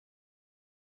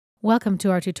Welcome to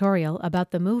our tutorial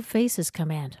about the Move Faces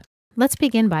command. Let's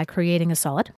begin by creating a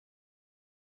solid.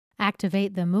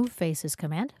 Activate the Move Faces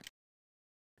command.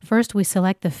 First, we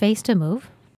select the face to move.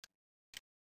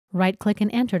 Right-click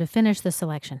and enter to finish the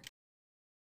selection.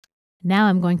 Now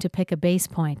I'm going to pick a base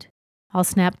point. I'll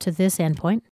snap to this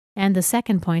endpoint and the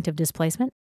second point of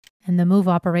displacement, and the move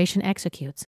operation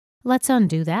executes. Let's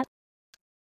undo that.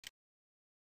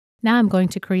 Now I'm going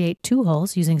to create two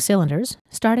holes using cylinders,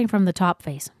 starting from the top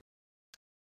face.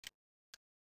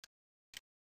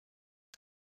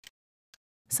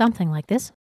 Something like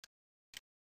this.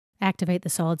 Activate the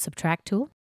Solid Subtract tool.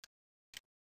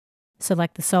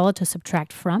 Select the solid to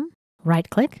subtract from,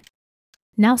 right-click.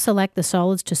 Now select the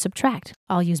solids to subtract.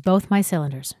 I'll use both my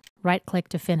cylinders. Right-click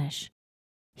to finish.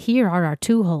 Here are our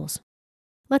two holes.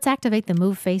 Let's activate the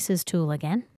Move Faces tool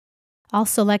again. I'll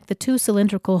select the two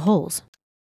cylindrical holes.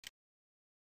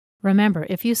 Remember,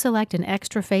 if you select an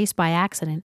extra face by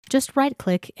accident, just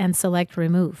right-click and select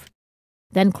Remove.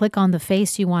 Then click on the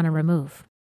face you want to remove.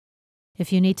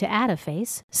 If you need to add a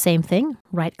face, same thing,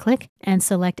 right-click and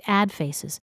select Add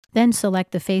Faces. Then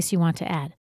select the face you want to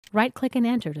add. Right-click and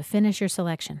enter to finish your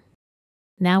selection.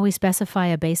 Now we specify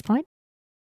a base point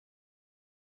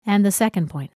and the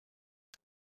second point.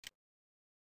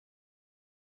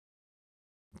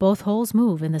 Both holes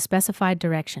move in the specified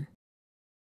direction.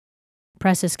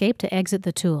 Press Escape to exit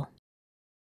the tool.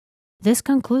 This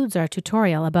concludes our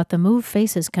tutorial about the Move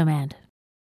Faces command.